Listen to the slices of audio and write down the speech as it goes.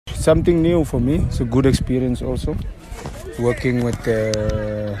something new for me. It's a good experience also. Working with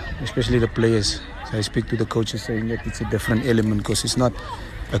especially the players. So I speak to the coaches saying that it's a different element because it's not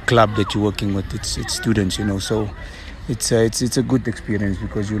a club that you're working with. It's students, you know. So it's a good experience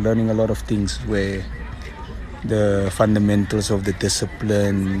because you're learning a lot of things where the fundamentals of the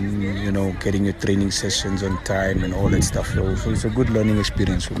discipline, you know, getting your training sessions on time and all that stuff. So it's a good learning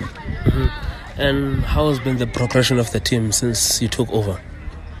experience for me. Mm-hmm. And how has been the progression of the team since you took over?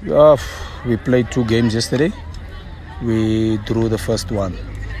 We played 2 games yesterday. We drew the first one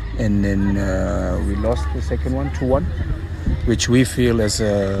and then we lost the second one 2-1, which we feel as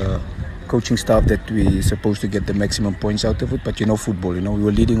a coaching staff that we're supposed to get the maximum points out of it. But you know football, you know, we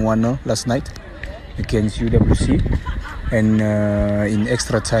were leading 1-0 last night against UWC, and in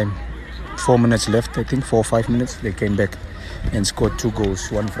extra time, 4 minutes left, I think 4 or 5 minutes, they came back and scored 2 goals,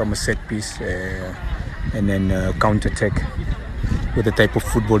 one from a set piece and then counter attack with the type of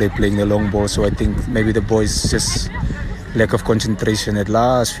football they're playing, the long ball. So I think maybe the boys just lack of concentration at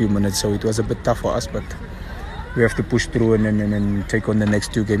last few minutes, so it was a bit tough for us, but we have to push through and take on the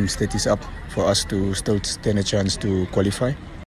next 2 games that is up for us to still stand a chance to qualify.